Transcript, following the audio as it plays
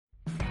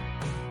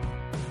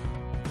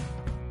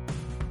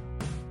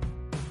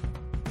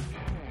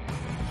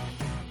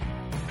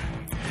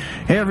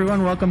Hey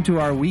everyone, welcome to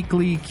our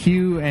weekly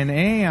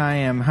Q&A. I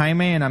am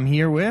Jaime and I'm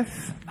here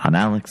with... I'm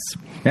Alex.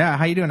 Yeah,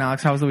 how you doing,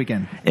 Alex? How was the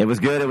weekend? It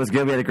was good.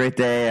 We had a great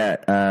day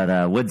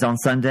at Woods on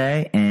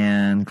Sunday,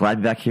 and glad to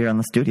be back here on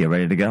the studio,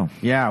 ready to go.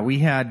 Yeah, we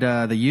had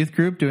the youth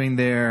group doing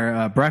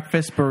their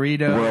breakfast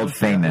burrito. World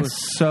famous. It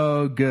was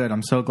so good.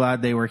 I'm so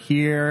glad they were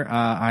here.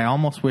 I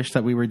almost wish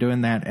that we were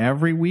doing that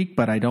every week,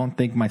 but I don't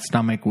think my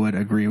stomach would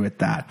agree with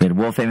that. We had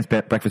world famous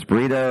breakfast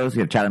burritos. We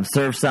have Chatham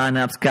Surf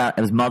sign-ups.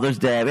 It was Mother's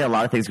Day. We had a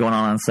lot of things going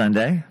on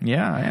Sunday.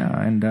 Yeah.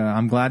 And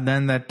I'm glad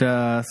then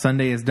that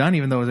Sunday is done,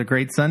 even though it was a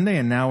great Sunday,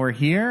 and now we're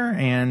here,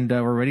 and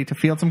we're ready to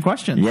field some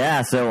questions.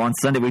 Yeah, so on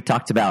Sunday we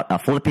talked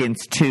about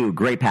Philippians 2,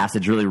 great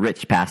passage, really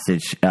rich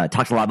passage.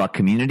 Talked a lot about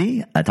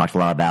community. Talked a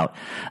lot about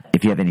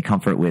if you have any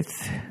comfort with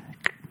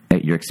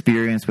your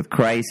experience with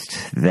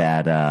Christ,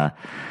 that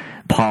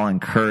Paul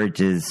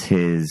encourages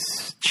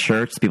his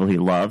church, the people he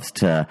loves,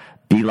 to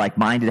be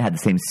like-minded, have the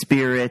same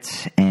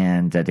spirit,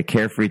 and to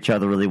care for each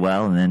other really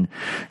well, and then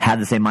have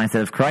the same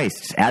mindset of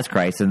Christ, as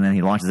Christ. And then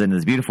he launches into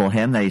this beautiful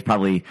hymn that he's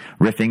probably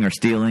riffing or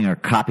stealing or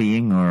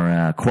copying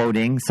or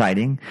quoting,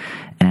 citing.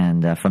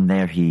 And from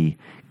there he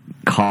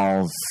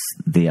calls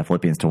the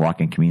Philippians to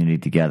walk in community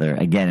together,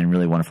 again, in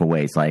really wonderful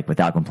ways, like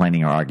without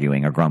complaining or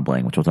arguing or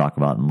grumbling, which we'll talk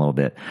about in a little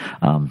bit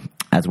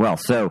as well.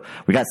 So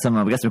we got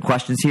some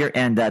questions here,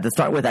 and to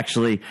start with,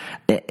 actually,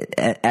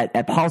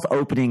 at Paul's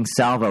opening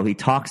salvo, he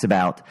talks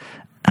about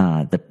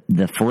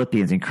the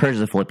Philippians,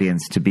 encourages the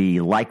Philippians to be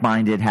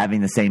like-minded,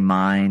 having the same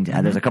mind.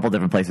 There's a couple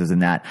different places in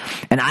that,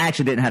 and I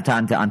actually didn't have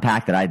time to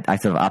unpack that. I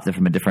sort of opted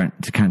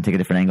to kind of take a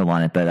different angle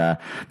on it, but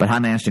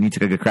Jaime, I understand you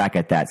took a good crack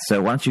at that.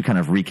 So why don't you kind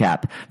of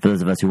recap for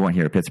those of us who weren't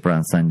here at Pittsburgh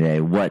on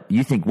Sunday, what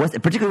you think,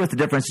 particularly what's the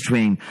difference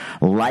between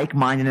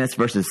like-mindedness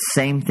versus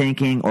same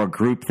thinking or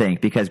groupthink?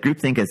 Because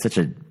groupthink is such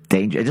a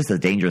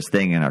dangerous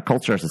thing in our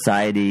culture, our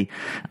society.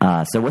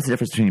 So what's the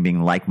difference between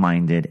being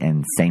like-minded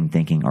and same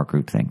thinking or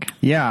groupthink?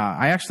 Yeah,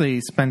 I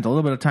actually spent a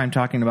little bit of time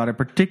talking about it,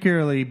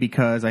 particularly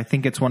because I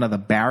think it's one of the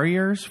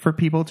barriers for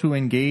people to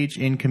engage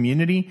in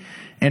community,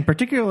 and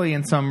particularly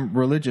in some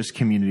religious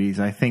communities.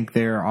 I think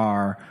there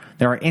are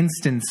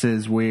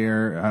instances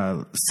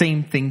where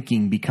same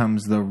thinking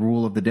becomes the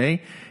rule of the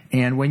day,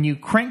 and when you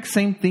crank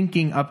same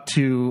thinking up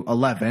to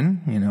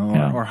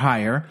 11, or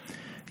higher,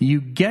 you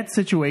get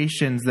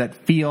situations that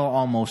feel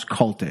almost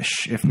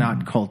cultish, if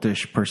not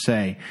cultish per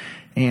se.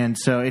 And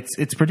so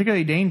it's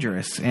particularly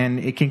dangerous, and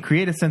it can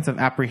create a sense of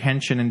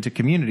apprehension into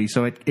community.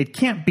 So it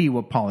can't be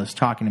what Paul is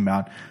talking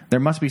about.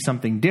 There must be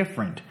something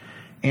different.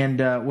 And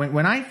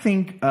when I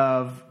think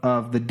of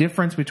the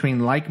difference between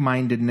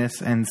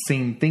like-mindedness and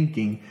same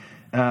thinking,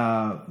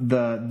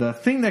 the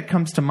thing that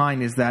comes to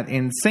mind is that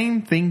in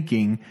same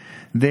thinking,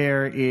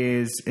 there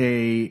is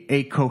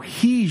a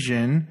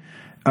cohesion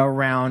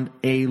around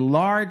a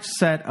large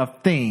set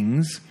of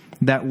things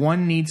that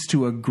one needs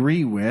to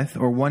agree with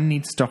or one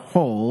needs to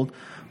hold,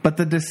 but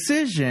the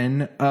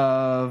decision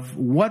of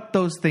what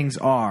those things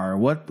are,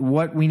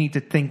 what we need to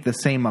think the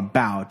same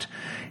about,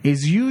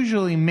 is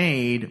usually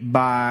made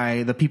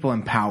by the people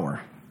in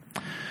power.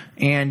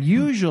 And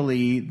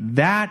usually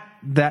that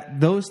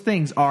those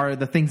things are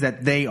the things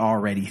that they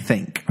already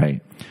think.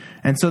 Right.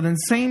 And so then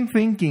same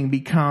thinking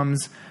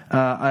becomes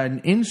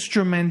an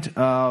instrument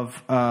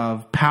of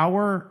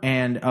power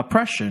and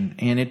oppression,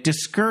 and it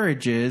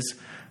discourages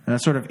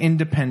sort of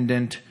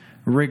independent,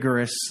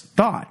 rigorous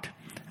thought.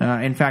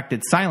 In fact,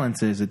 it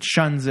silences, it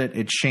shuns it,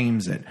 it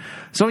shames it.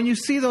 So when you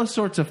see those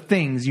sorts of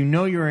things, you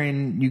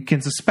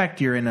can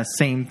suspect you're in a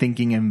same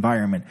thinking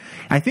environment.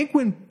 I think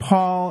when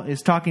Paul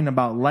is talking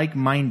about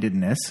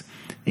like-mindedness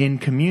in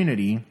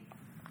community,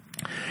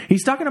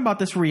 he's talking about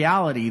this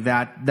reality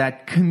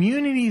that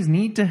communities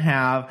need to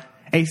have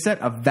a set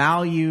of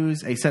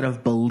values, a set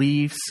of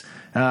beliefs,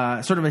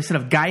 sort of a set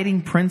of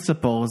guiding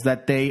principles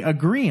that they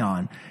agree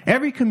on.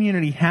 Every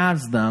community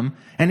has them,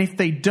 and if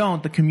they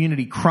don't, the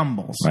community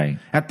crumbles. Right.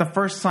 At the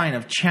first sign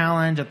of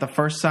challenge, at the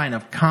first sign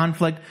of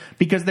conflict,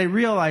 because they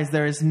realize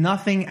there is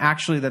nothing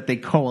actually that they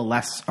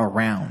coalesce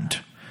around.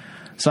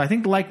 So I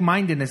think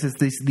like-mindedness is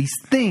these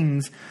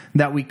things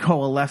that we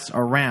coalesce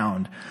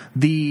around.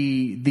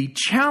 The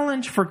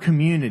challenge for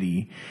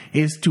community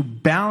is to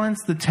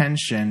balance the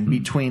tension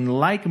between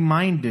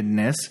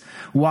like-mindedness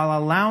while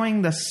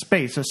allowing the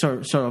space,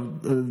 so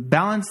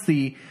balance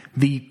the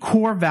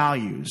core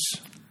values,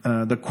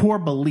 the core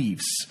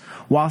beliefs,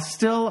 while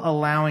still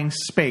allowing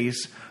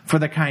space for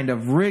the kind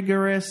of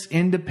rigorous,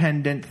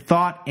 independent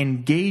thought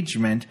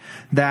engagement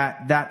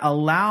that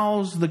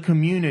allows the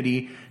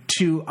community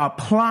to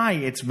apply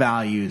its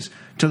values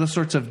to the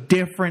sorts of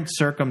different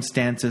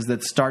circumstances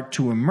that start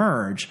to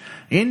emerge.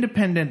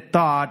 Independent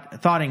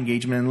thought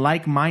engagement, and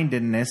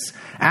like-mindedness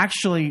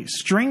actually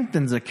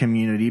strengthens a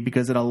community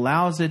because it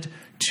allows it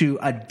to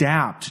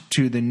adapt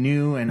to the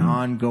new and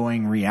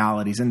ongoing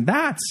realities. And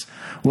that's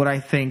what I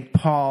think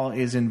Paul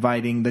is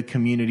inviting the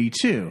community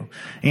to.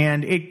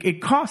 And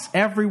it costs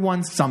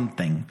everyone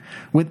something.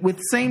 With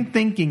same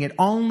thinking, it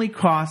only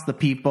costs the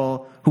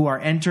people who are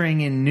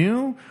entering in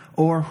new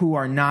or who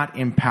are not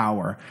in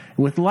power.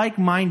 With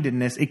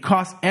like-mindedness, it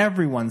costs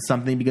everyone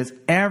something because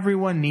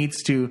everyone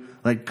needs to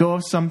let go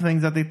of some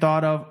things that they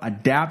thought of,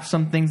 adapt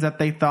some things that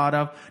they thought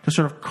of, to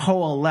sort of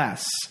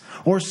coalesce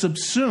or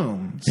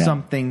subsume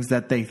some things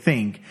that they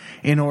think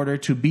in order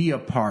to be a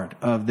part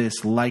of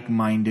this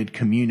like-minded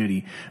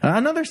community.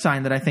 Another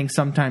sign that I think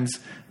sometimes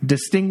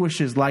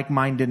distinguishes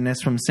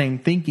like-mindedness from same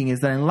thinking is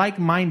that in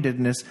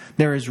like-mindedness,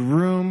 there is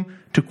room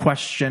to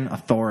question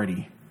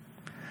authority.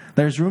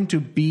 There's room to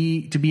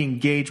be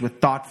engaged with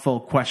thoughtful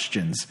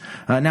questions.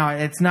 Now,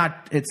 it's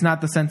not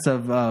the sense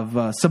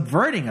of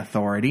subverting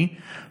authority,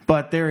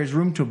 but there is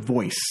room to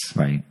voice.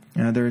 Right.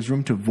 There is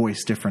room to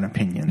voice different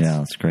opinions. Yeah,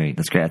 that's great.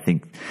 That's great. I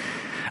think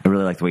I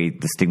really like the way you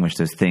distinguish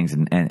those things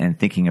and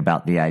thinking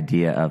about the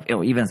idea of,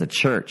 even as a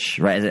church,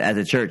 right? As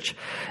a church,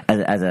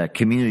 as a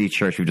community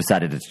church, we've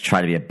decided to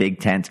try to be a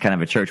big tent kind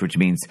of a church, which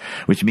means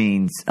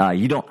we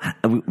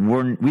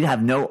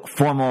have no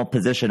formal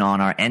position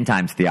on our end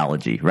times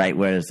theology, right?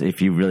 Whereas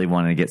if you really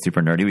want to get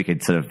super nerdy, we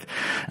could sort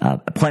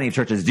of, plenty of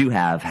churches do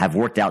have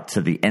worked out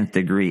to the nth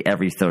degree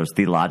every sort of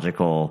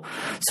theological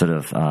sort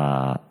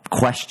of,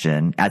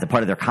 question as a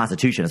part of their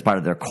constitution, as part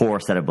of their core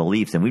set of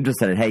beliefs. And we've just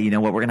said, hey, you know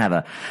what? We're going to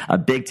have a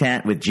big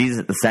tent with Jesus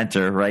at the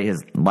center, right?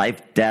 His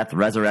life, death,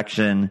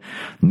 resurrection,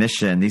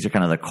 mission. These are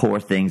kind of the core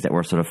things that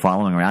we're sort of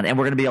following around. And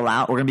we're going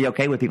to be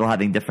okay with people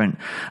having different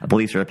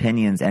beliefs or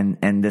opinions.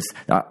 And this,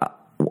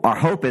 our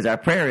hope is, our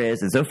prayer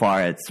is, and so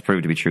far it's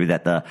proved to be true,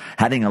 that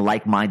having a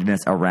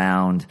like-mindedness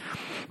around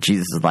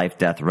Jesus' life,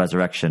 death,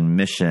 resurrection,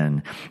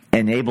 mission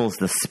enables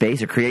the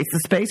space, or creates the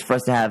space for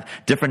us to have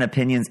different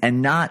opinions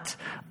and not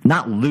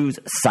lose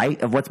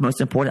sight of what's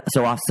most important.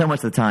 So much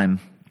of the time,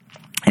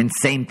 in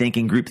same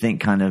thinking, groupthink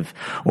kind of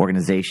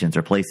organizations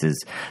or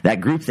places,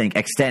 that groupthink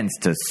extends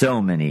to so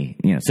many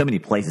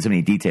places, so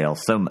many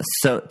details,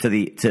 so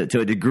to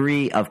a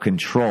degree of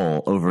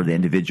control over the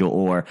individual,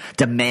 or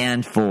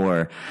demand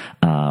for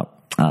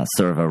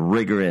sort of a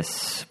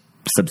rigorous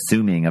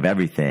subsuming of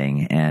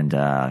everything, and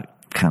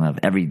kind of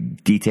every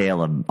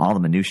detail of all the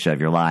minutiae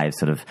of your lives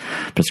sort of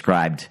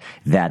prescribed,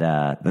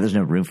 that there's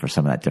no room for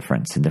some of that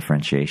difference and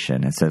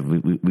differentiation. And so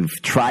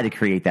we've tried to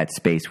create that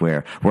space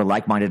where we're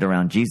like-minded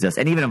around Jesus,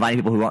 and even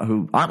inviting people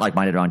who aren't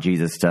like-minded around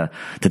Jesus to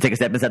take a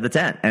step inside the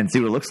tent and see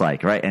what it looks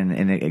like, right?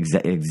 And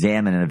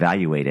examine and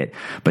evaluate it.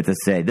 But to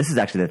say, this is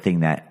actually the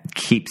thing that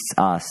keeps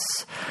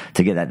us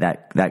to get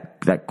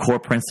that core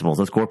principles,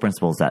 those core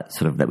principles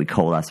that we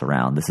coalesce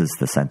around. This is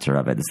the center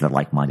of it. This is the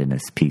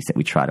like-mindedness piece that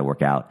we try to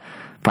work out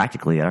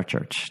practically at our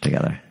church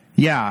together.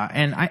 Yeah,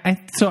 and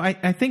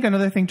I think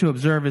another thing to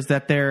observe is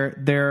that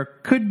there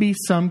could be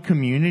some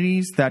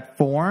communities that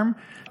form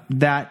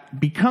that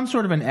become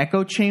sort of an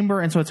echo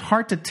chamber, and so it's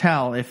hard to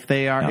tell if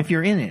they are, if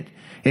you're in it,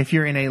 if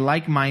you're in a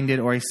like-minded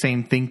or a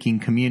same-thinking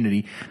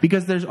community,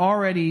 because there's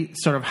already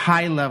sort of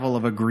high level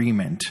of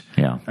agreement,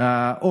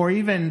 or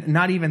even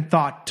not even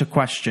thought to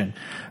question.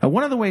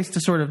 One of the ways to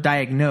sort of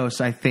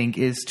diagnose, I think,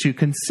 is to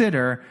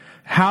consider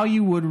how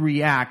you would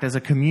react as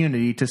a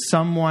community to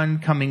someone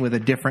coming with a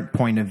different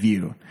point of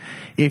view.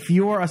 If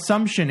your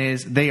assumption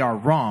is they are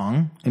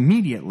wrong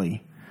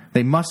immediately,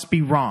 they must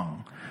be wrong,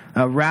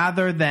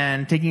 rather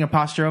than taking a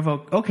posture of,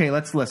 okay,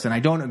 let's listen.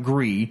 I don't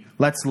agree.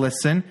 Let's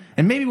listen.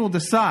 And maybe we'll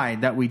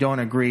decide that we don't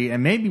agree,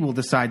 and maybe we'll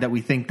decide that we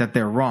think that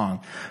they're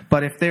wrong.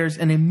 But if there's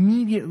an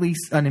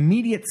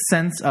immediate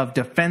sense of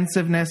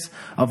defensiveness,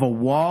 of a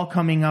wall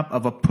coming up,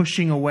 of a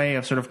pushing away,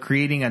 of sort of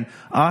creating an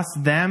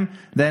us-them,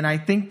 then I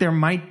think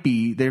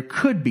there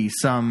could be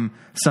some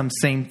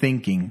same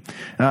thinking.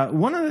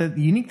 One of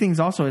the unique things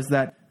also is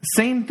that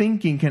same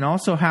thinking can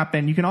also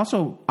happen. You can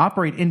also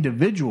operate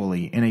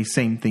individually in a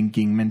same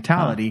thinking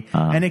mentality,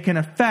 and it can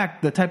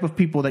affect the type of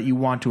people that you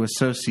want to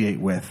associate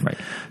with. Right.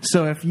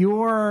 So if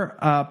your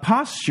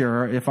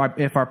posture, if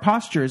our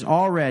posture is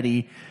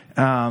already,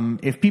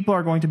 if people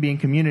are going to be in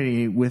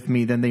community with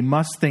me, then they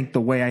must think the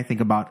way I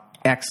think about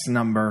X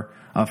number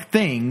of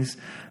things,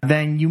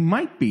 then you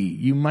might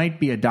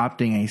be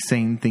adopting a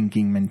same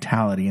thinking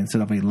mentality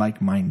instead of a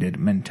like-minded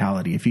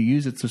mentality. If you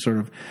use it to sort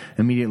of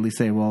immediately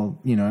say, well,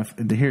 if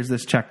here's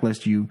this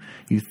checklist, you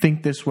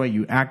think this way,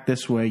 you act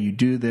this way, you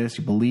do this,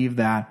 you believe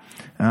that,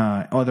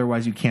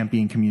 otherwise you can't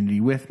be in community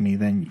with me,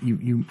 then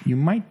you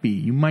might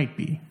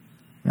be.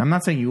 I'm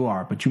not saying you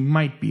are, but you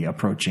might be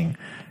approaching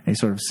a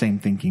sort of same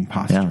thinking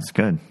posture. Yeah, it's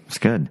good. It's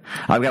good.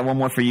 I've got one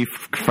more for you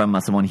from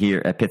someone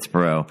here at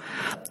Pittsburgh.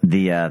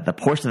 The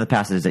portion of the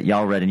passage that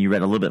y'all read, and you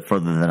read a little bit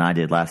further than I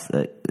did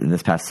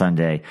this past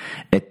Sunday.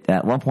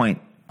 At one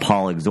point,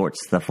 Paul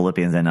exhorts the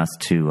Philippians and us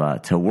to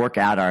work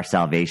out our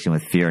salvation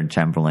with fear and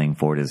trembling,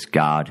 for it is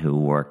God who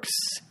works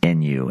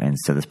in you. And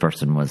so this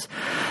person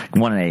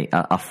wanted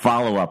a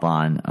follow-up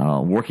on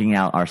working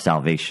out our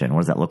salvation.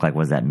 What does that look like?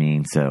 What does that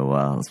mean?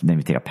 So let's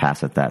maybe take a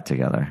pass at that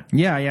together.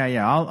 Yeah.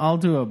 I'll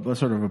do a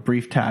sort of a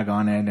brief tag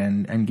on it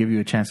and give you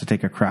a chance to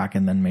take a crack,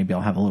 and then maybe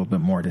I'll have a little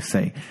bit more to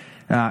say.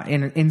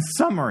 In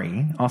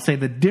summary, I'll say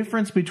the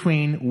difference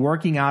between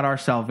working out our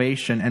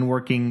salvation and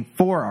working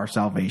for our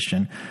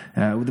salvation.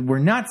 We're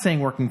not saying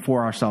working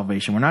for our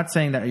salvation. We're not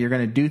saying that you're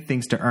going to do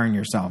things to earn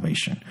your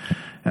salvation.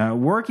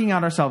 Working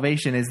out our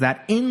salvation is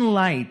that in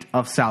light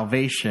of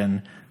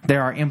salvation,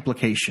 there are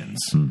implications.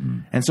 Mm-hmm.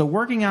 And so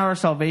working out our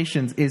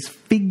salvations is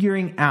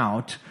figuring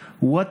out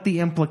what the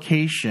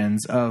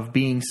implications of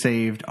being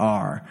saved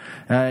are.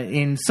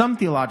 In some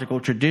theological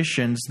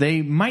traditions,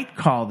 they might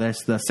call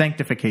this the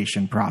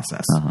sanctification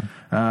process.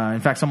 Uh-huh.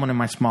 In fact, someone in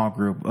my small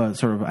group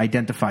sort of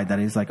identified that.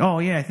 He's like, oh,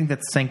 yeah, I think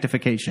that's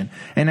sanctification.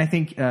 And I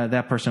think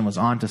that person was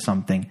onto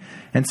something.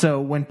 And so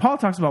when Paul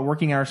talks about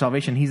working out our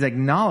salvation, he's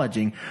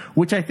acknowledging,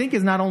 which I think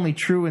is not only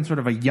true in sort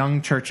of a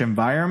young church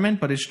environment,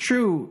 but is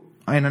true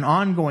on an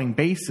ongoing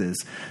basis,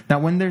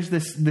 that when there's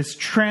this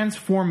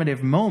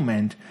transformative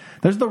moment,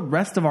 there's the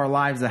rest of our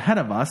lives ahead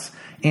of us,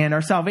 and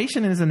our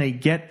salvation isn't a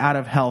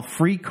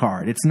get-out-of-hell-free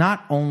card. It's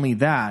not only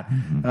that,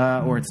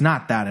 or it's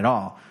not that at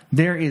all.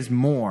 There is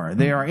more.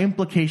 There are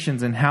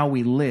implications in how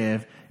we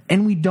live,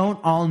 and we don't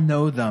all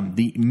know them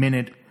the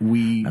minute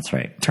we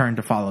turn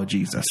to follow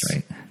Jesus. That's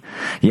right.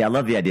 Yeah, I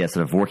love the idea of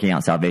sort of working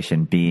out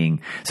salvation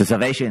being... So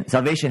salvation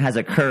has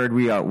occurred.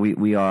 We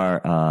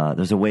are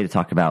there's a way to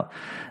talk about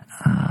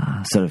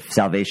sort of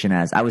salvation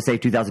as, I would say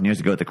 2,000 years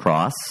ago at the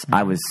cross,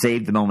 I was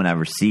saved the moment I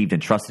received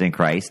and trusted in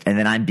Christ, and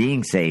then I'm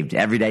being saved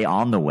every day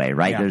on the way,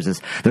 right? Yeah.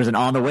 There's an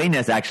on the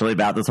wayness actually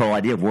about this whole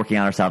idea of working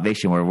out our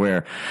salvation,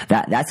 where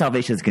that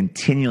salvation is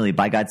continually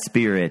by God's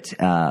Spirit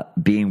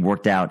being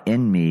worked out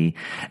in me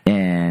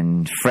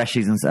in fresh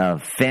seasons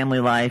of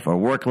family life or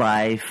work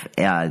life,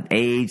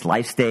 age,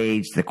 life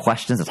stage, the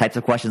types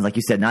of questions, like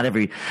you said, not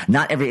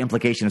every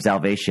implication of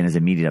salvation is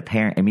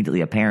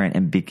immediately apparent,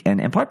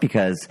 and in part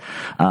because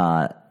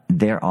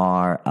there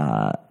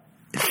are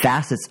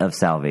facets of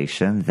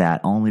salvation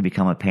that only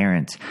become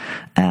apparent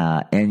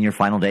in your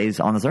final days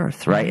on this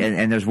earth, right?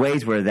 And there's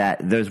ways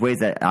that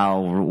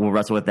we'll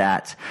wrestle with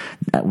that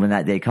when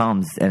that day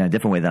comes in a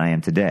different way than I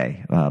am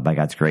today, by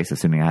God's grace,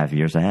 assuming I have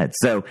years ahead.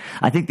 So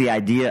I think the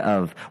idea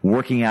of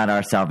working out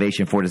our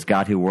salvation, for it is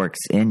God who works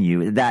in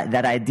you,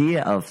 that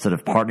idea of sort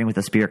of partnering with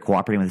the Spirit,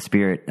 cooperating with the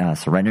Spirit,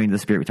 surrendering to the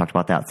Spirit, we talked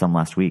about that some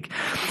last week.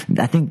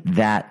 I think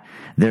that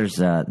this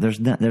isn't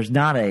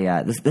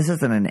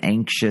an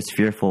anxious,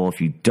 fearful,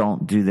 if you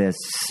don't do this,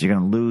 you're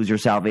going to lose your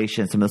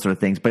salvation, some of those sort of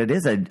things. But it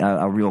is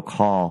a real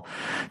call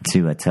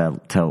to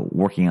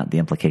working out the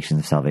implications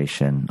of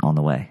salvation on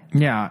the way.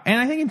 Yeah, and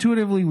I think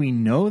intuitively we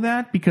know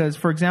that because,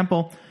 for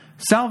example,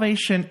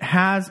 salvation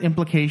has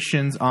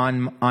implications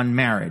on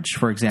marriage,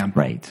 for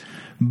example. Right.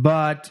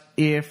 But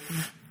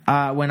if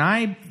when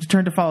I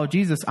turn to follow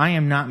Jesus, I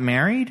am not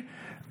married,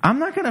 I'm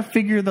not going to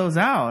figure those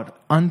out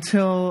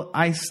until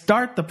I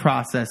start the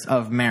process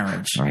of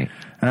marriage. Right.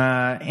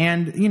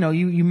 And,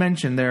 you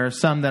mentioned there are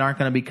some that aren't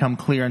going to become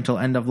clear until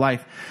end of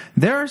life.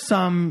 There are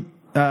some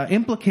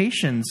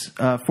implications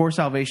for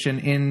salvation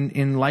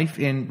in life,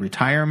 in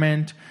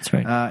retirement, That's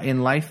right.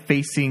 In life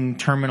facing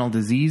terminal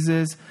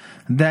diseases,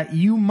 that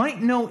you might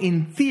know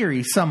in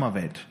theory some of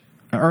it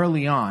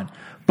early on.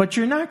 But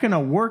you're not going to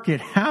work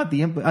it out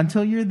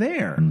until you're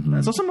there.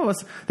 Mm-hmm. So some of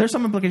us, there's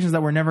some implications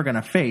that we're never going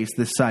to face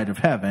this side of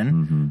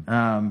heaven.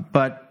 Mm-hmm.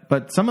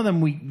 But some of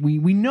them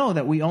we know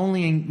that we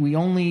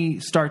only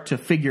start to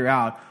figure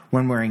out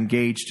when we're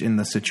engaged in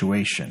the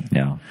situation.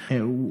 Yeah.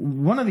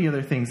 One of the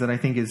other things that I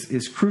think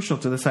is crucial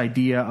to this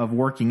idea of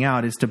working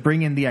out is to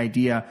bring in the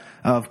idea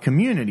of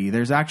community.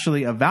 There's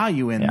actually a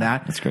value in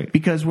that. That's great.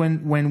 Because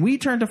when we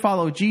turn to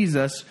follow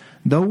Jesus,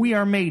 though we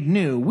are made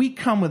new, we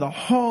come with a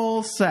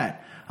whole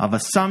set of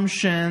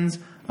assumptions,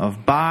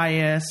 of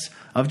bias,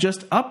 of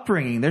just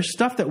upbringing. There's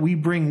stuff that we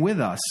bring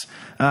with us.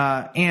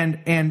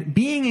 And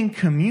being in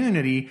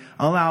community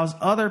allows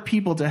other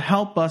people to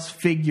help us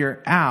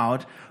figure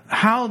out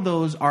how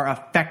those are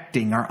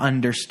affecting our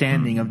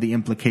understanding of the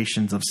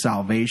implications of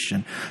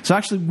salvation. So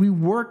actually, we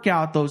work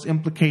out those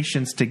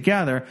implications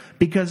together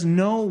because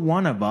no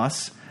one of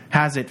us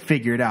has it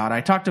figured out.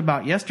 I talked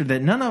about yesterday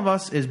that none of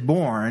us is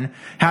born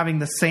having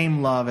the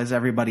same love as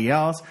everybody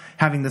else,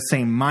 having the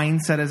same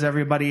mindset as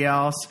everybody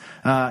else,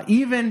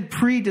 even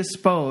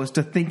predisposed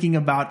to thinking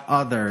about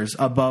others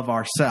above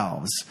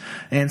ourselves.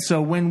 And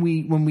so when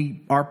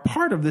we are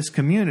part of this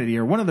community,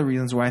 or one of the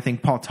reasons why I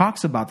think Paul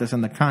talks about this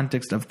in the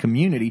context of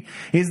community,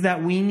 is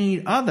that we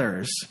need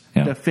others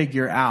to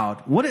figure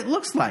out what it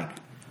looks like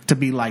to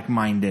be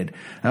like-minded.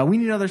 We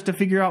need others to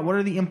figure out what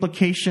are the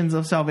implications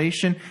of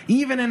salvation,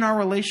 even in our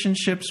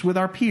relationships with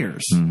our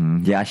peers. Mm-hmm.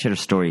 Yeah, I shared a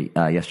story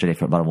yesterday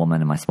about a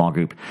woman in my small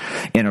group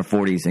in her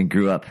 40s and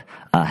grew up,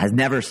 has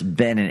never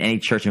been in any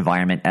church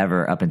environment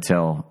ever up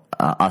until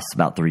us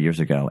about 3 years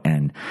ago.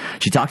 And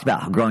she talked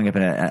about growing up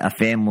in a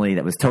family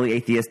that was totally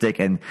atheistic.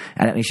 And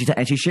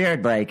she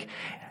shared, like,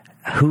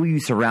 who you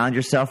surround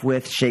yourself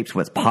with shapes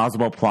what's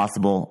possible,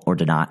 plausible,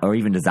 or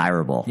even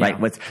desirable, right?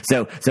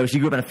 So she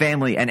grew up in a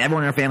family, and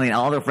everyone in her family and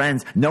all their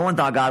friends, no one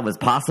thought God was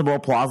possible,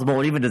 plausible,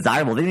 or even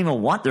desirable. They didn't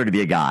even want there to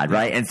be a God,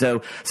 right? And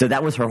so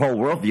that was her whole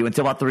worldview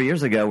until about 3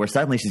 years ago, where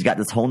suddenly she's got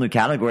this whole new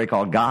category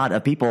called God,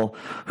 of people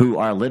who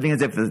are living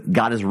as if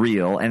God is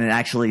real, and it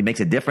actually makes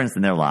a difference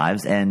in their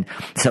lives. And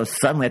so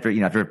suddenly,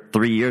 after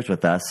 3 years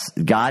with us,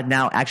 God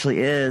now actually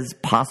is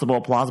possible,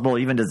 plausible,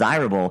 even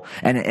desirable,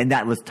 and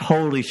that was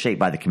totally shaped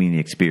by the community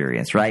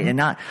experience, right? And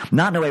not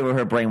in a way where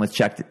her brain was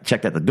checked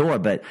at the door,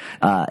 but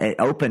it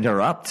opened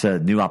her up to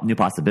new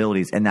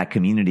possibilities, and that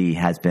community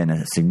has been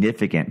a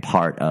significant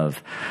part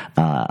of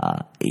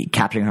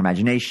capturing her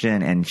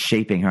imagination and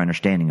shaping her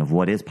understanding of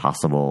what is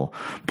possible,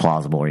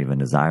 plausible, or even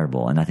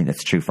desirable. And I think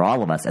that's true for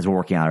all of us as we're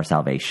working out our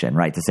salvation,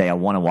 right? To say, I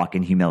want to walk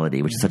in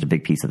humility, which is such a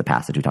big piece of the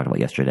passage we talked about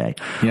yesterday.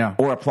 Yeah.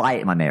 Or apply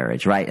it in my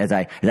marriage, right? As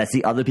I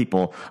see other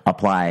people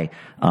apply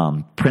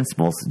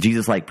principles,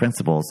 Jesus-like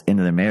principles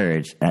into their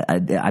marriage,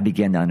 I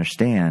begin to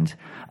understand,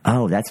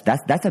 oh, that's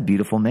a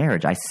beautiful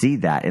marriage. I see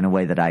that in a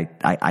way that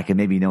I can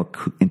maybe know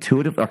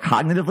intuitive or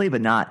cognitively,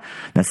 but not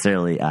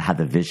necessarily have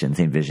the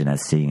same vision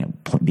as seeing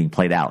it being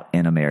played out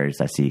in a marriage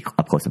that I see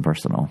up close and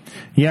personal.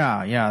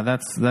 Yeah,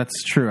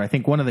 that's true. I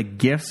think one of the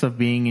gifts of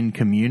being in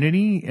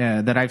community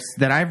that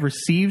I've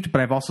received,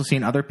 but I've also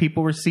seen other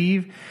people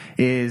receive,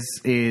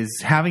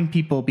 is having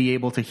people be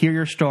able to hear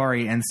your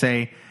story and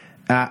say,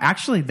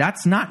 actually,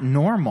 that's not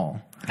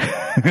normal.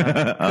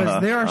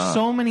 Because there are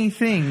so many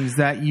things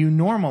that you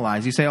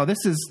normalize. You say, "Oh,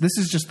 this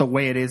is just the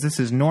way it is. This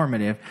is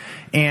normative,"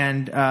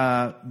 and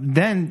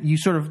then you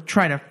sort of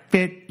try to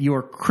fit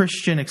your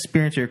Christian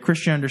experience, or your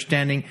Christian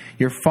understanding,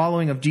 your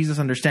following of Jesus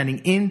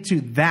understanding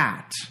into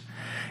that.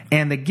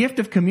 And the gift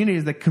of community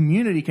is that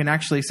community can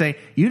actually say,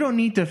 you don't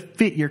need to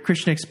fit your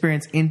Christian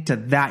experience into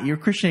that. Your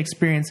Christian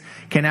experience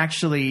can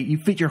actually, you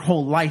fit your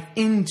whole life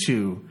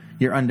into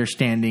your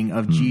understanding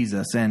of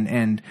Jesus,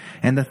 and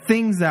the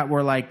things that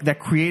were that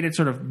created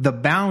sort of the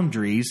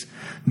boundaries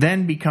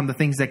then become the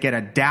things that get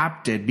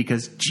adapted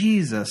because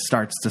Jesus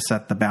starts to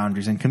set the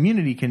boundaries, and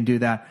community can do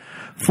that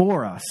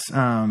for us.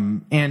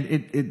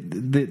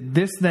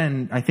 This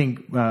then, I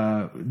think,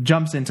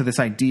 jumps into this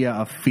idea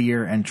of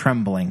fear and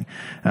trembling.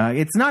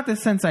 It's not the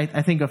sense, I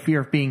think, of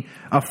fear of being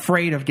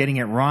afraid of getting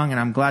it wrong,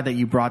 and I'm glad that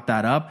you brought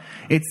that up.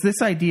 It's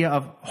this idea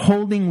of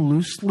holding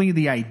loosely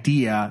the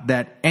idea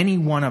that any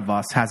one of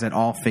us has it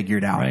all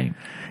figured out. Right.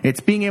 It's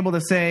being able to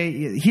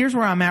say, here's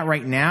where I'm at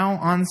right now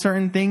on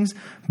certain things,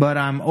 but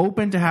I'm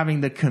open to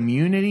having the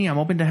community, I'm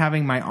open to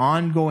having my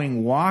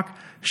ongoing walk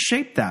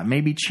shape that,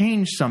 maybe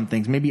change some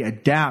things, maybe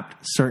adapt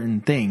certain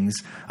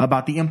things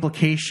about the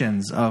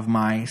implications of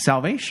my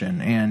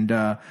salvation. And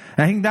I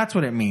think that's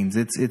what it means.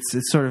 It's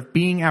sort of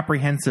being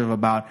apprehensive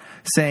about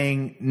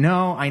saying,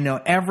 no, I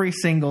know every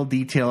single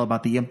detail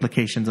about the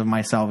implications of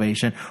my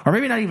salvation, or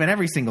maybe not even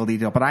every single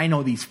detail, but I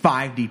know these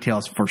 5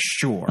 details for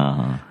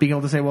sure. Being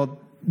able to say, well,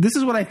 this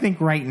is what I think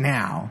right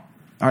now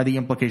are the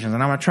implications,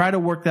 and I'm going to try to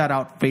work that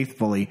out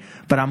faithfully,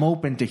 but I'm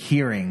open to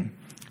hearing,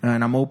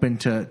 and I'm open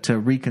to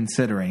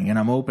reconsidering, and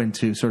I'm open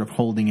to sort of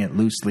holding it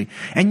loosely.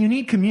 And you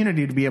need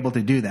community to be able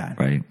to do that.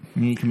 Right.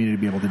 You need community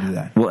to be able to do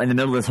that. Well, in the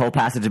middle of this whole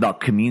passage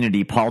about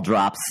community, Paul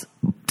drops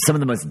some of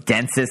the most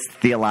densest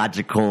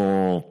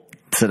theological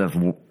sort of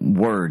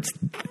words,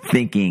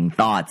 thinking,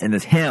 thoughts in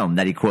this hymn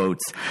that he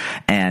quotes,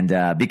 and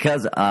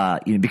because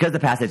the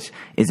passage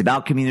is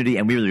about community,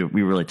 and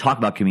we really talk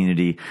about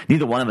community,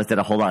 neither one of us did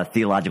a whole lot of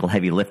theological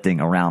heavy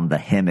lifting around the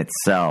hymn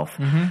itself.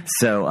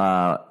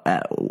 So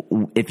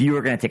if you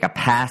were going to take a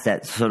pass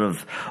at sort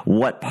of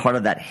what part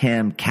of that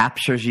hymn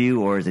captures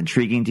you or is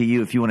intriguing to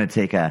you, if you want to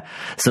take a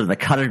sort of the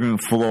cutting room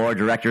floor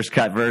director's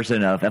cut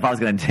version of, if I was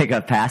going to take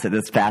a pass at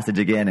this passage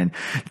again and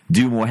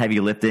do more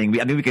heavy lifting,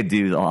 we could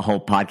do a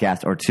whole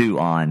podcast or two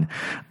on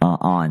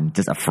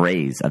just a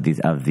phrase of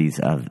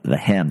the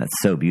hymn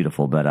that's so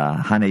beautiful. But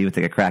Jaime, you would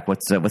take a crack.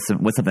 What's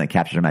something that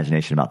captured your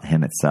imagination about the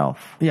hymn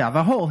itself? Yeah,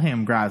 the whole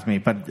hymn grabs me,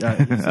 but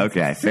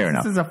okay, fair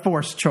enough. This is a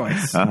forced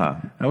choice,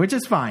 which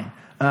is fine.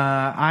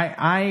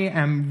 I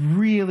am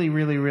really,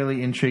 really,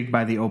 really intrigued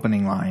by the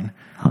opening line.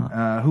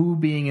 Who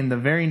being in the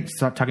very,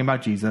 talking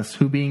about Jesus,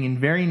 who being in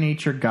very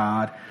nature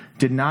God,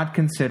 did not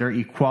consider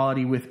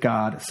equality with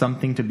God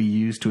something to be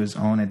used to his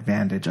own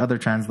advantage. Other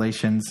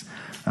translations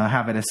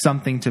have it as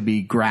something to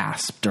be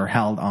grasped or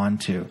held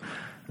onto.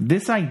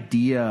 This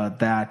idea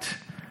that,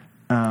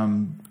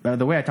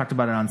 the way I talked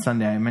about it on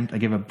Sunday, I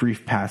gave a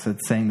brief passage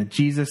saying that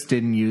Jesus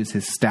didn't use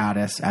his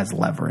status as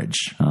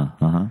leverage.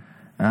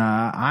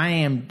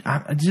 I'm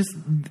just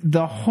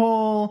the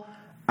whole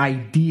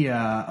idea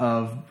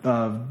of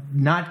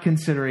not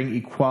considering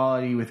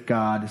equality with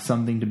God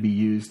something to be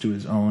used to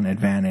his own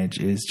advantage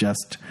is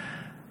just,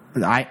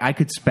 I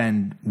could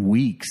spend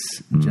weeks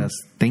just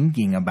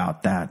thinking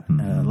about that,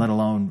 let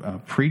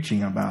alone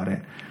preaching about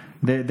it.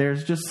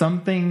 There's just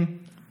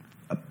something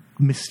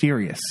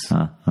mysterious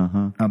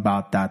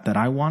about that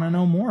I want to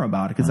know more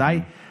about, because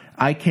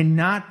I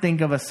cannot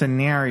think of a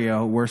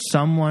scenario where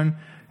someone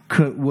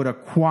would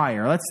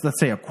acquire, let's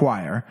say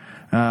acquire,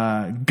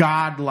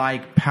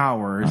 godlike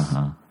powers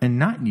and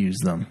not use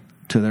them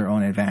to their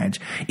own advantage,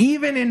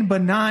 even in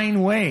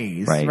benign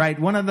ways, right?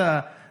 One of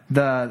the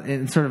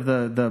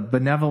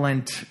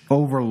benevolent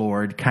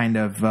overlord kind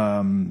of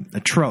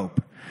a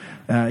trope.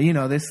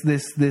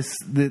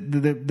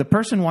 The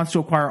person wants to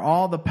acquire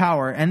all the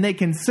power, and they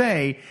can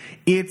say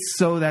it's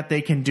so that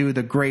they can do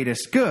the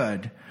greatest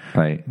good.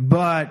 Right.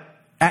 But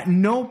at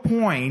no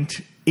point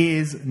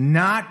is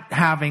not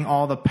having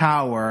all the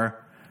power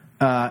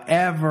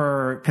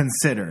ever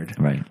considered.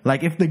 Right.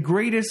 Like if the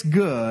greatest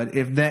good,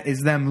 if that is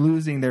them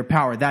losing their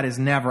power, that is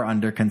never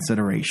under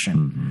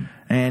consideration.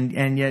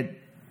 And yet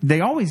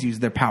they always use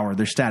their power,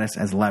 their status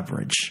as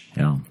leverage.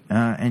 Yeah.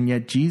 And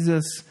yet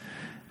Jesus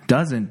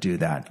doesn't do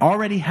that.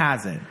 Already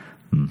has it.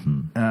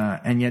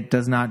 And yet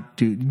does not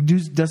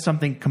does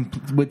something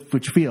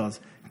which feels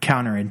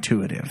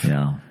counterintuitive.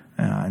 Yeah.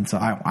 And so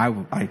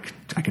I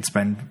could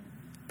spend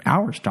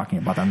hours talking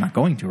about that. I'm not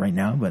going to right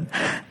now, but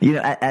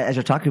as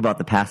you're talking about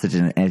the passage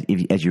and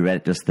as you read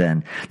it just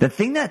then, the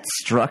thing that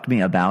struck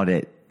me about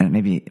it, and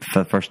maybe for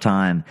the first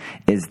time,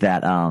 is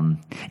that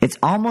it's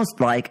almost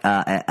like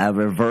a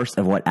reverse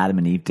of what Adam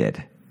and Eve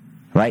did.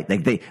 Right?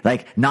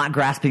 Like not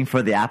grasping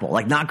for the apple,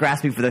 like not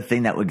grasping for the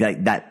thing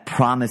that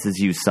promises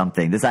you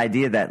something. This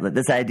idea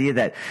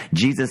that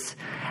Jesus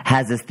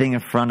has this thing in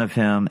front of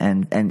him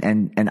and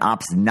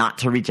opts not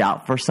to reach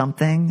out for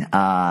something.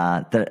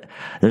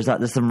 There's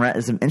some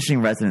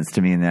interesting resonance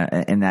to me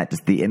in that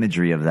just the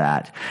imagery of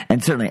that.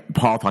 And certainly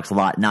Paul talks a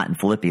lot, not in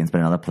Philippians, but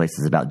in other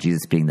places, about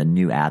Jesus being the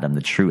new Adam,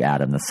 the true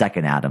Adam, the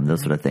second Adam,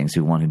 those sort of things,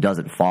 one who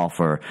doesn't fall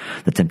for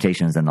the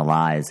temptations and the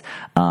lies.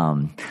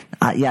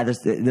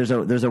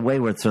 There's a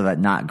way where it's sort of that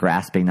not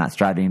grasping, not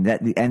striving,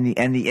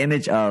 and the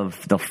image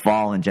of the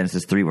fall in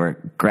Genesis 3, where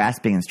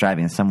grasping and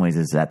striving in some ways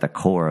is at the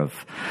core of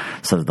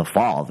sort of the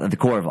fall. At the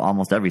core of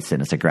almost every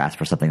sin is to grasp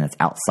for something that's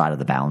outside of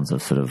the bounds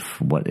of sort of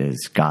what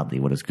is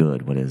godly, what is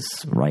good, what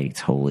is right,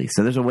 holy.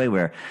 So there's a way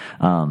where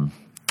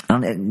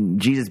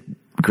Jesus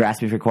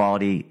grasping for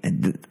equality,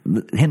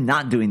 him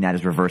not doing that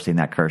is reversing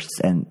that curse,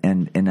 and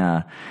in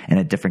a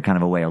different kind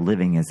of a way of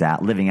living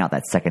out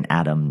that second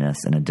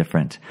Adamness in a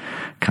different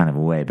kind of a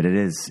way. But it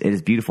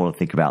is beautiful to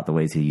think about the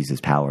ways he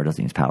uses power,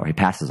 doesn't use power. He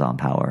passes on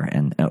power,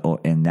 and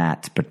in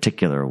that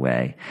particular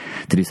way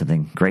to do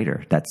something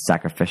greater, that's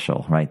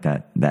sacrificial, right?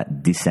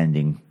 That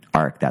descending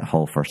arc, that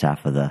whole first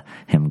half of the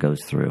hymn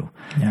goes through.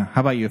 Yeah.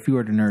 How about you? If you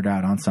were to nerd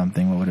out on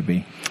something, what would it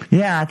be?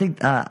 Yeah, I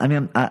think.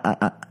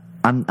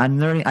 I'm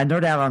nerding. I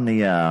nerd out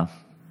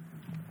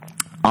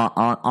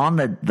on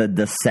the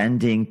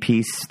descending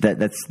piece.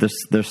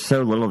 There's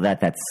so little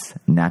that's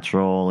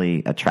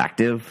naturally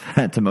attractive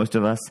to most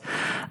of us.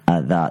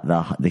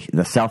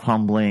 The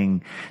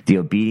self-humbling, the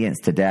obedience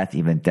to death,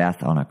 even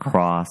death on a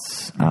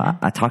cross.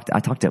 I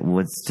talked at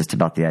Woods just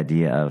about the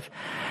idea of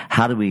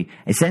how do we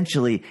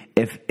essentially,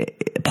 if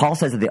Paul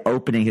says at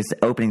his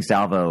opening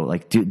salvo,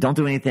 like don't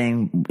do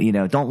anything,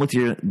 don't look to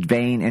your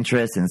vain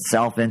interest and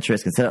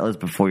self-interest, consider others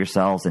before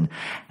yourselves. And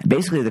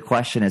basically the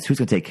question is, who's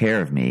going to take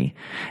care of me?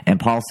 And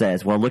Paul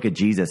says, well, look at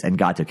Jesus, and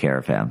God took care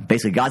of him.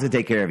 Basically, God's going to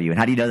take care of you. And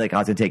how do you know that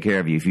God's going to take care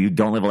of you if you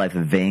don't live a life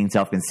of vain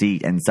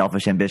self-conceit and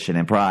selfish ambition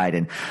and pride?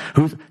 And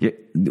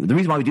the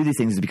reason why we do these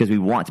things is because we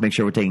want to make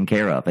sure we're taken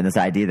care of. And this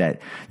idea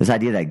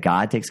that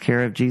God takes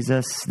care of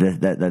Jesus,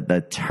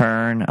 the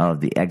turn of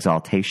the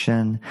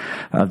exaltation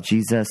of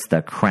Jesus,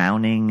 the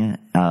crowning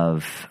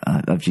of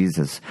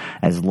Jesus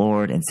as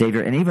Lord and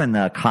Savior, and even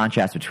the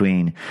contrast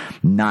between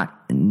not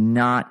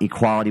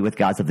equality with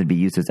God, something to be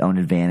used to its own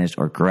advantage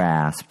or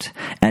grasped,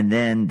 and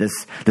then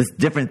this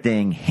different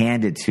thing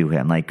handed to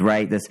him,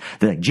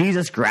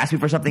 Jesus grasping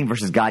for something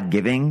versus God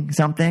giving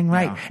something,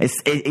 right? Yeah. It's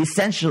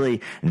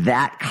essentially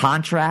that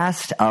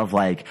contrast of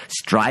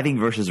striving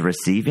versus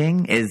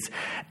receiving is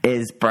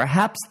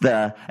perhaps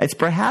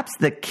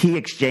the key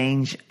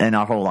exchange in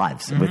our whole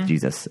lives with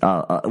Jesus,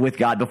 with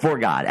God, before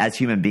God, as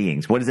human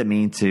beings. What does it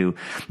mean to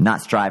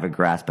not strive or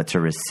grasp, but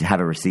to have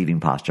a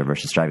receiving posture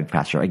versus striving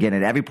posture? Again,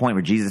 at every point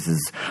where Jesus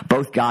is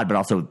both God but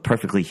also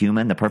perfectly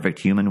human, the perfect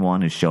human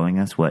one who's showing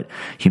us what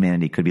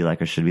humanity could be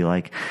like or should be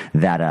like,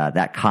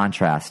 that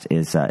contrast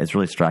is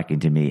really striking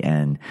to me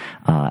and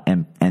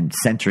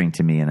centering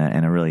to me in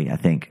a really, I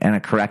think, in a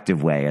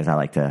corrective way, as I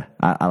like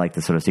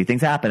to sort of see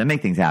things happen and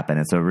make things happen.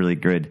 It's a really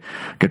good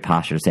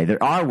posture to say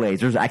there are ways.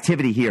 There's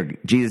activity here.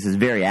 Jesus is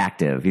very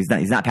active. He's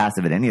not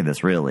passive in any of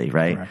this, really,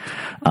 right?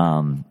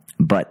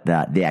 But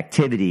the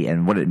activity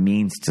and what it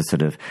means to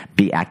sort of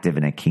be active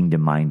in a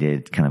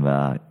kingdom-minded kind of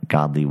a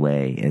godly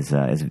way is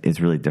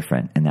really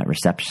different. And that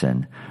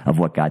reception of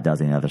what God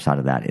does on the other side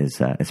of that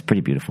is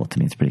pretty beautiful to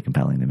me. It's pretty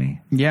compelling to me.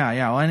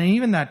 Yeah. Well, and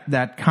even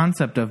that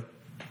concept of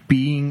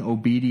being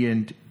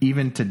obedient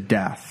even to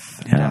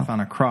death on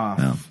a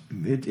cross,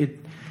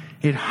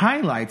 it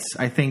highlights,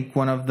 I think,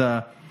 one of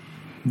the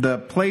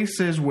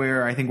places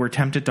where I think we're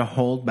tempted to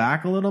hold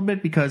back a little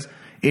bit, because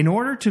in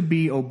order to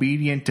be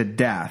obedient to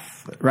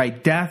death,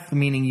 right? Death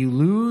meaning you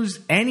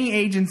lose any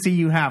agency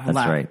you have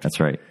left.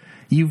 That's right.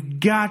 You've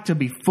got to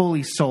be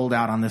fully sold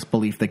out on this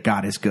belief that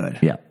God is good.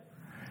 Yeah.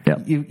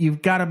 Yep.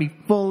 You've got to be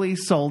fully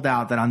sold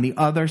out that on the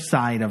other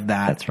side of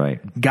that, That's right.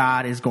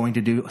 God is going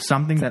to do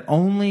something that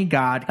only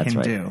God That's can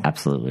right. do.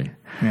 Absolutely.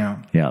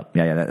 Yeah. Yeah.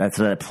 That's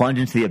a plunge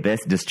into the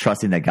abyss, just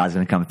trusting that God's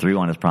going to come through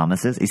on his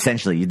promises.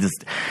 Essentially, you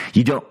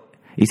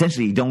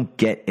don't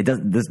get it.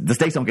 The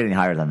stakes don't get any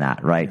higher than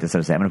that, right? To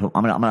sort of say, I'm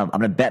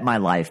going to bet my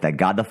life that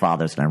God the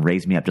Father is going to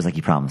raise me up just like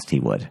He promised He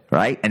would,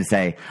 right? And to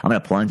say I'm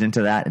going to plunge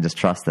into that and just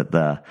trust that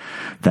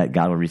that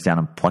God will reach down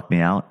and pluck me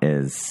out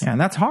is and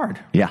that's hard.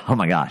 Yeah. Oh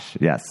my gosh.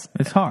 Yes.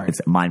 It's hard.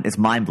 It's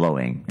mind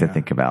blowing to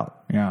think about.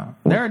 Yeah.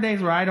 There are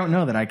days where I don't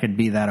know that I could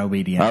be that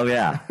obedient. Oh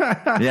yeah.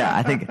 Yeah.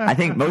 I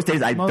think most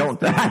days I don't know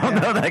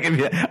that I can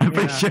be. I'm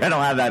pretty sure I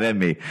don't have that in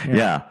me.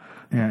 Yeah.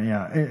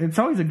 Yeah. It's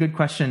always a good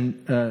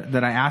question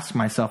that I ask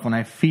myself when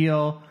I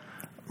feel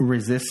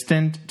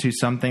resistant to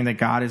something that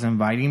God is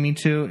inviting me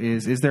to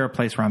is there a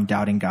place where I'm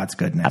doubting God's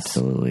goodness?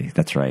 Absolutely.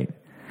 That's right.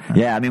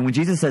 Yeah, I mean, when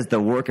Jesus says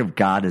the work of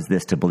God is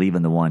this, to believe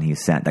in the one He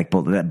sent, like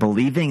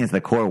believing is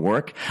the core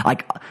work.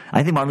 Like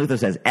I think Martin Luther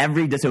says,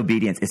 every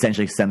disobedience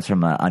essentially stems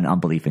from an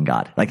unbelief in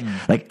God. Like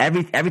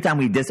every time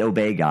we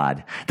disobey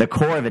God, the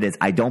core of it is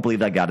I don't believe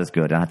that God is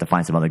good. I have to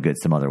find some other good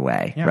some other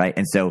way, right?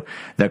 And so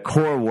the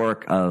core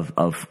work of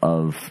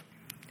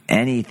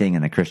anything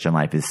in the Christian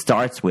life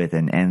starts with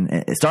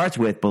it starts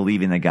with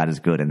believing that God is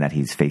good and that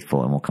He's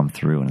faithful and will come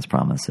through in His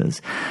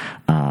promises.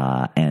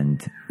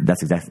 And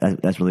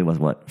that's really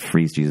what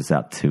frees Jesus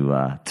up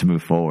to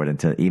move forward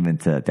and even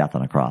to death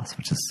on a cross,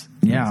 which is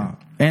amazing.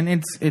 And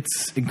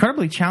it's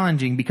incredibly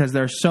challenging because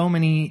there are so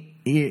many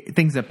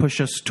things that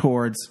push us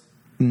towards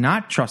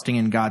not trusting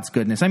in God's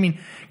goodness. I mean,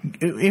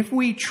 if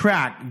we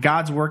track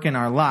God's work in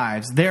our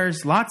lives,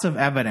 there's lots of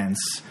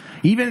evidence.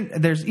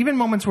 There's even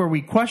moments where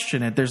we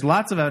question it. There's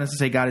lots of evidence to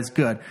say God is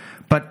good.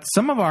 But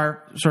some of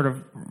our sort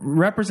of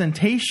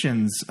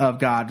representations of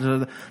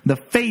God, the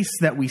face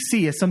that we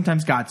see is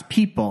sometimes God's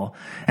people.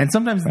 And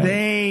sometimes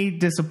they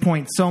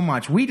disappoint so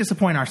much. We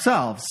disappoint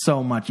ourselves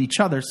so much, each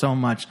other so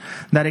much,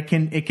 that it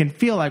can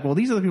feel like, well,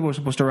 these are the people who are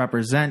supposed to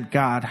represent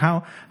God.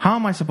 How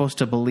am I supposed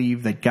to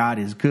believe that God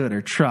is good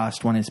or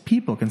trust when His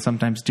people can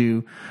sometimes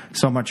do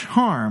so much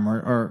harm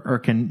or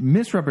can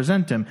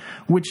misrepresent Him?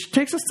 Which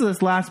takes us to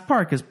this last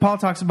part, because Paul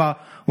talks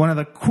about one of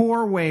the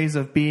core ways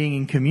of being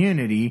in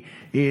community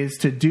is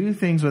to do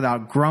things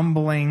without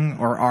grumbling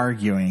or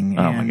arguing.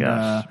 My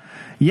gosh.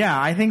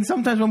 I think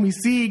sometimes when we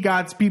see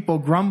God's people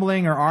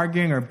grumbling or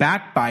arguing or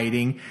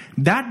backbiting,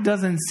 that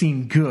doesn't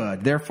seem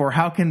good. Therefore,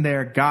 how can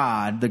their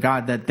God, the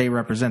God that they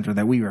represent or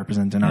that we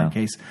represent in our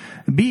case,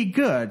 be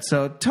good?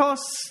 So talk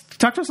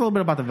to us a little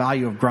bit about the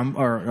value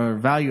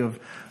of value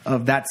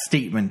of that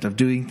statement of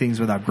doing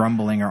things without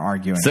grumbling or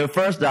arguing. So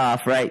first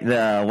off,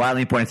 the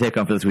wildly important take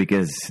home for this week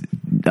is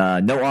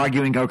no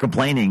arguing or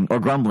complaining or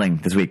grumbling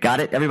this week. Got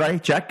it, everybody?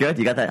 Check. Good.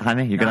 You got that,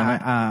 Jaime? You're good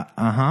on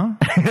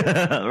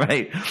that?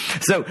 Right.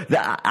 So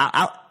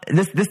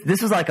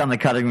this was like on the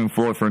cutting room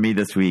floor for me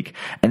this week,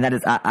 and that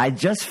is I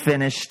just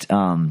finished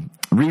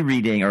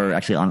rereading, or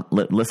actually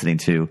listening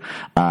to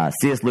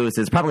C.S.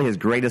 Lewis's probably his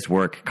greatest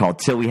work called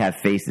Till We Have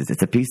Faces.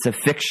 It's a piece of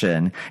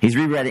fiction. He's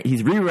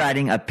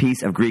rewriting a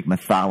piece of Greek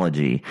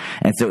mythology,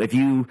 and so if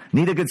you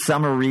need a good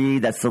summer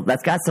read,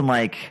 that's got some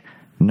like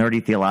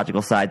nerdy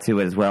theological side to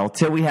it as well.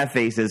 Till We Have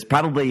Faces,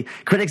 probably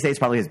critics say it's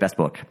probably his best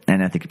book,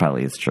 and I think it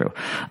probably is true.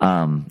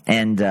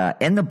 And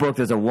in the book,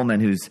 there's a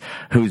woman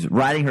who's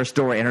writing her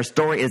story, and her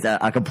story is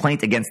a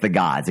complaint against the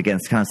gods,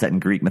 against kind of set in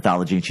Greek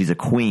mythology. And she's a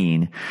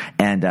queen,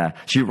 and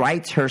she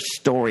writes her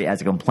story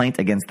as a complaint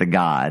against the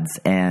gods.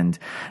 And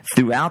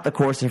throughout the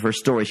course of her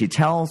story, she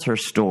tells her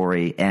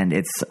story, and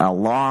it's a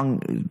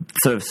long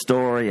sort of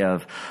story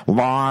of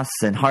loss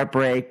and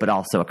heartbreak, but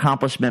also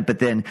accomplishment. But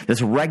then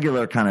this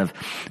regular kind of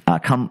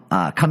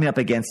coming up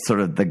against sort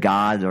of the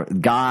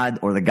God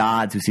or the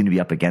gods who seem to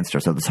be up against her.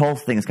 So this whole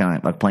thing is kind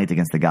of a complaint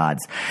against the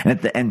gods.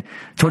 And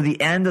toward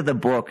the end of the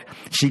book,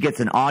 she gets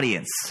an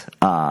audience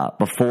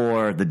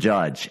before the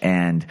judge,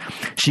 and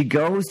she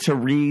goes to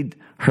read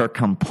her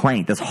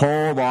complaint, this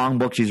whole long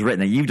book she's written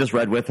that you've just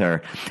read with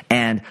her,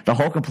 and the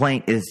whole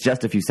complaint is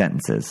just a few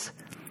sentences.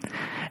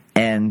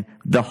 And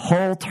the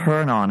whole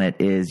turn on it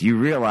is you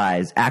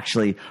realize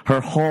actually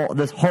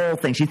this whole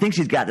thing, she thinks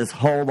she's got this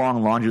whole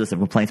long laundry list of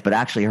complaints, but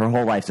actually her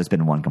whole life's just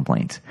been one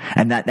complaint.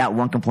 And that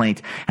one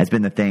complaint has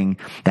been the thing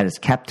that has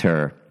kept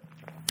her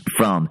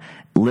from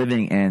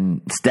living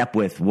in step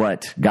with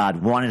what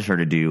God wanted her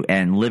to do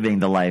and living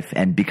the life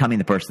and becoming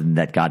the person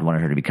that God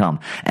wanted her to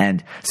become.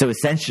 And so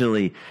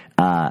essentially,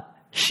 the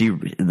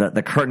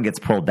curtain gets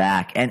pulled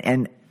back,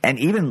 and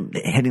even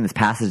hitting this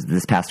passage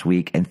this past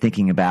week and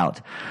thinking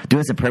about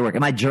doing some prayer work. In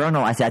my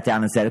journal, I sat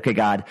down and said, okay,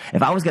 God,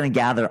 if I was going to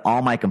gather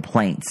all my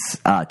complaints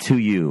to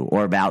you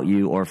or about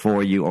you or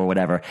for you or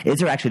whatever, is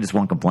there actually just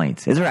one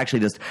complaint? Is there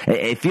actually just,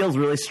 it feels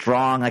really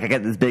strong, like I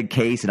got this big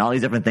case and all these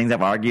different things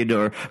I've argued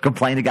or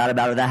complained to God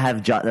about or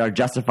that are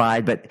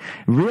justified, but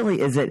really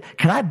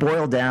can I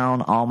boil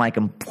down all my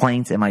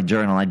complaints in my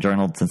journal? I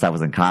journaled since I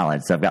was in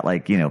college, so I've got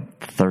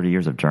 30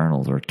 years of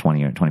journals or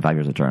 20 or 25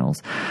 years of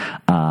journals.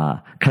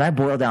 Could I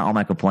boil down all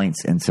my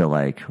complaints into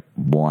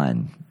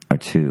 1 or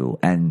too.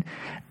 And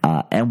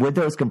with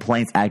those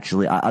complaints,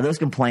 actually, are those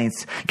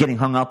complaints getting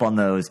hung up on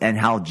those and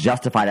how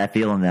justified I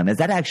feel in them? Is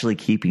that actually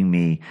keeping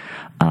me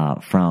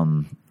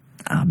from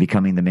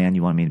becoming the man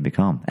you want me to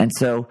become? And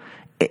so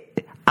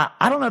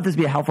I don't know if this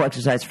would be a helpful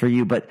exercise for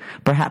you, but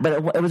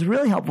it was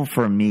really helpful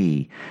for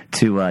me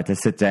to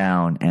sit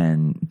down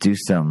and do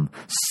some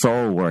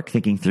soul work,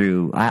 thinking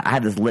through. I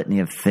had this litany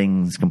of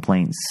things,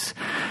 complaints,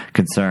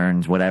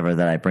 concerns, whatever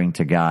that I bring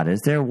to God. Is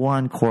there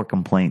one core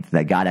complaint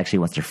that God actually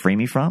wants to free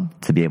me from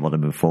to be able to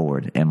move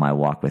forward in my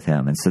walk with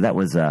Him? And so that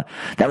was a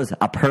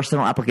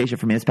personal application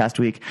for me this past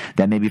week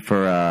that maybe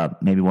for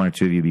maybe one or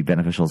two of you would be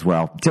beneficial as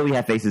well. Till We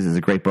Have Faces is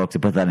a great book to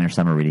put that in your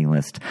summer reading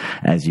list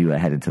as you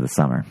head into the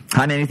summer.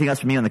 Jaime, anything else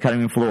from you on the cutting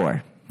room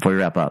floor before we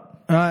wrap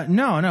up?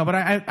 No, but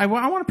I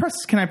want to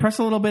press. Can I press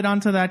a little bit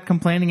onto that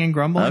complaining and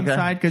grumbling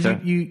side? Because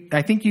sure.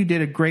 I think you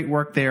did a great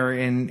work there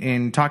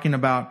in talking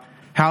about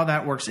how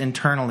that works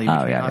internally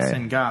between us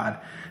and God.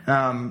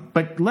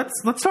 But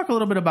let's talk a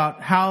little bit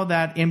about how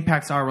that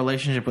impacts our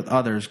relationship with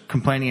others,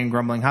 complaining and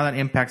grumbling, how that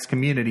impacts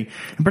community.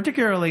 And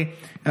particularly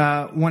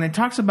when it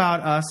talks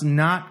about us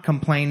not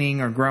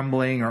complaining or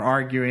grumbling or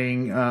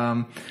arguing,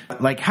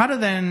 how does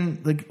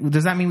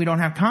that mean we don't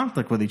have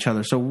conflict with each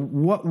other? So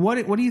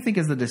what do you think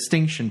is the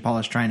distinction Paul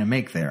is trying to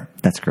make there?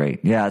 That's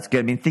great. Yeah, it's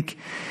good. I mean, think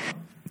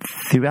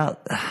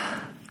throughout...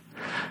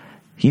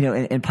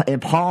 in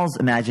Paul's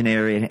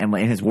imaginary and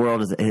in his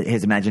world,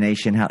 his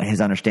imagination,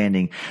 his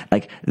understanding,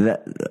 like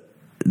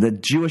the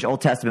Jewish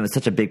Old Testament was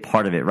such a big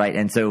part of it, right?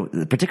 And so,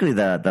 particularly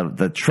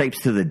the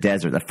traipse through the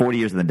desert, the 40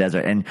 years in the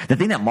desert, and the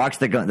thing that marks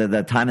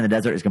the time in the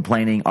desert is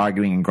complaining,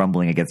 arguing, and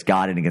grumbling against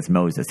God and against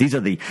Moses. These are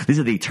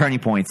the turning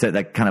points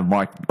that kind of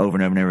mark over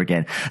and over and over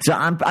again. So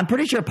I'm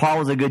pretty sure Paul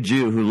was a good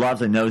Jew who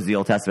loves and knows the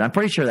Old Testament. I'm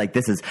pretty sure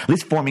this is at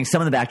least forming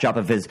some of the backdrop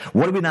of his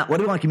what do we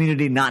want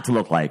community not to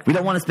look like? We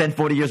don't want to spend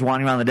 40 years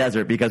wandering around the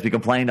desert because we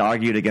complained,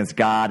 argued against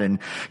God and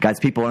God's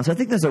people. And so I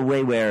think there's a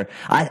way where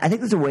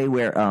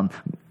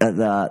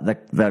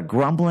the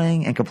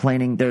grumbling and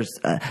complaining, there's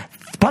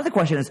part of the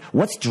question is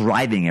what's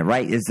driving it,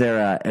 right? Is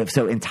there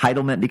so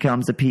entitlement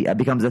becomes a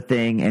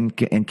thing in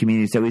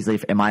community so easily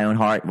in my own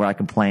heart where I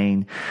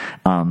complain,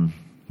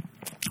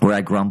 where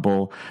I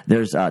grumble.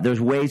 There's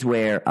ways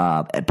where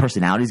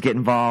personalities get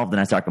involved,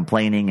 and I start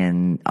complaining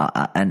and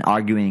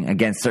arguing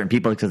against certain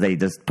people because they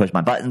just push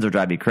my buttons or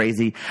drive me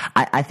crazy.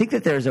 I think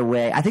that there's a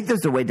way. I think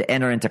there's a way to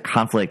enter into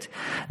conflict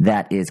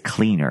that is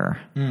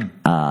cleaner,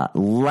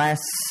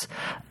 less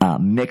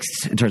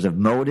mixed in terms of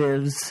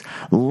motives,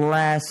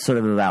 less sort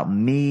of about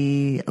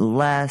me,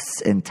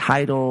 less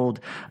entitled,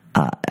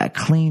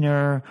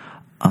 cleaner.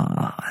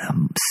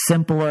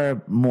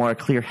 Simpler, more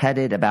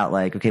clear-headed about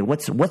okay,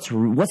 what's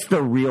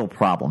the real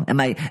problem? Am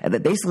I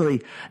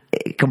basically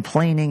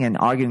complaining and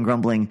arguing,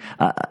 grumbling?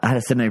 I had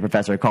a seminary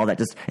professor call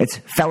that it's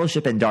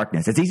fellowship in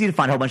darkness. It's easy to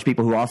find a whole bunch of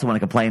people who also want to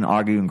complain,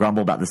 argue, and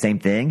grumble about the same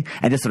thing,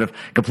 and just sort of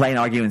complain,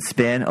 argue, and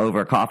spin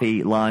over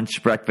coffee,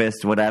 lunch,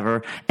 breakfast,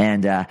 whatever,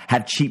 and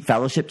have cheap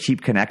fellowship,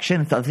 cheap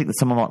connection. So I think that's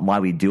some of why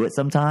we do it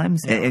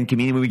sometimes in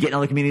community. When we get in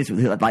other communities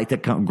who like to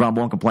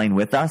grumble and complain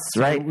with us,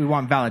 right? So we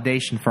want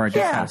validation for our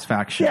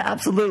dissatisfaction. Yeah,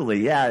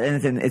 absolutely. Yeah,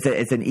 and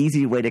it's an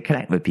easy way to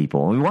connect with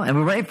people.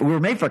 We're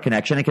made for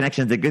connection, and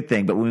connection is a good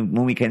thing. But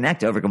when we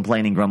connect over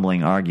complaining,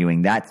 grumbling,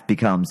 arguing, that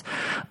becomes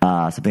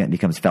something that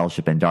becomes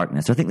fellowship in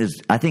darkness. So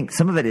I think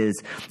some of it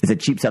is a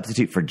cheap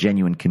substitute for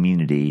genuine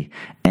community,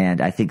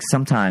 and I think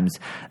sometimes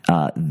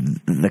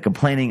the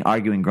complaining,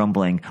 arguing,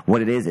 grumbling,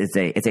 what it is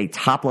it's a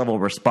top level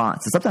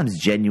response to sometimes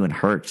genuine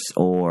hurts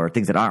or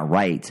things that aren't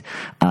right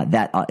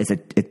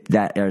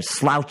that are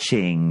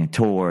slouching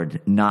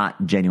toward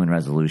not genuine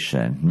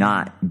resolution.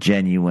 Not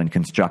genuine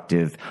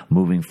constructive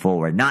moving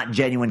forward, not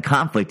genuine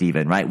conflict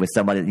even, right, with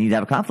somebody that you need to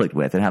have a conflict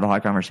with and have a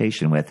hard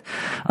conversation with.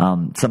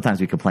 Sometimes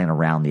we complain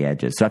around the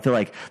edges. So I feel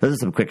like those are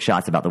some quick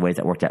shots about the ways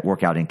that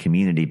work out in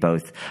community,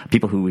 both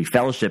people who we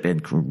fellowship in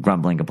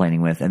grumbling,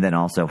 complaining with, and then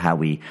also how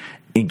we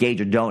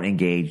engage or don't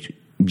engage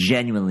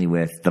genuinely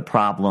with the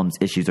problems,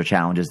 issues, or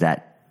challenges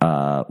that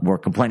we're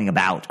complaining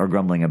about or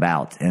grumbling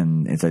about,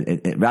 and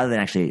rather than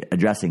actually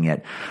addressing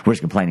it, we're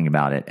just complaining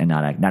about it and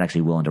not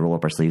actually willing to roll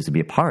up our sleeves to be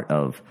a part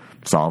of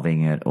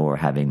solving it or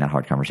having that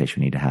hard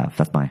conversation we need to have.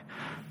 That's my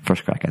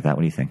first crack at that.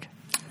 What do you think?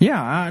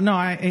 Yeah,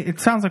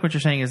 it sounds like what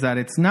you're saying is that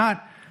it's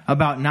not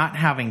about not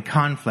having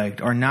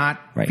conflict or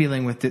not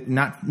feeling with it,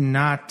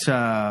 it's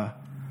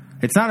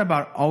not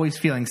about always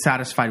feeling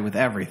satisfied with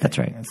everything. That's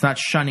right. It's not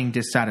shunning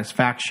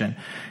dissatisfaction.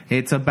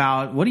 It's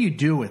about what do you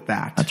do with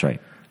that? That's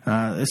right.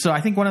 So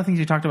I think one of the things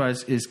you talked about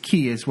is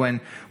key is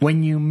when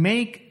you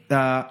make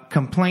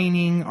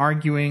complaining,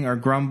 arguing, or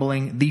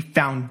grumbling the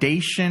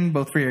foundation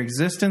both for your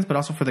existence but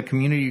also for the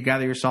community you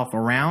gather yourself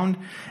around,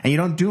 and you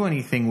don't do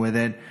anything with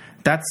it,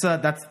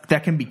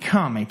 that can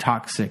become a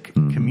toxic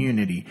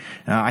community.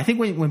 I think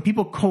when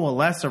people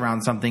coalesce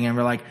around something and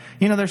we're like,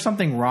 there's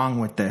something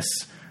wrong with this,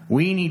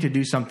 we need to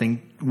do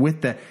something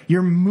with that.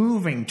 You're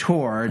moving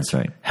towards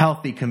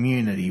healthy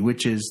community,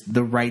 which is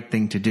the right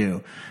thing to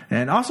do.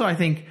 And also, I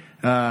think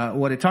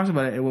what it talks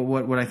about,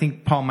 what I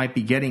think Paul might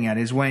be getting at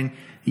is when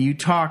you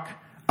talk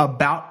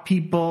about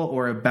people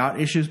or about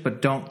issues,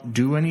 but don't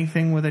do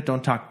anything with it.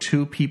 Don't talk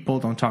to people.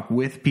 Don't talk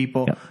with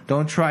people. Yep.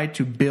 Don't try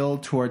to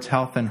build towards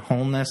health and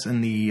wholeness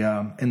in the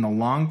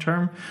long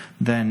term.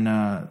 Then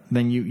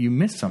you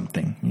miss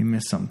something. You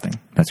miss something.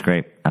 That's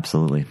great.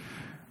 Absolutely.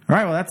 All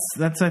right. Well,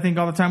 that's I think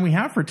all the time we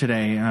have for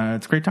today.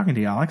 It's great talking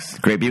to you, Alex.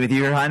 Great being with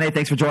you here, Jaime.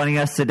 Thanks for joining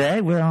us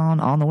today. We're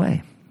on the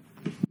way.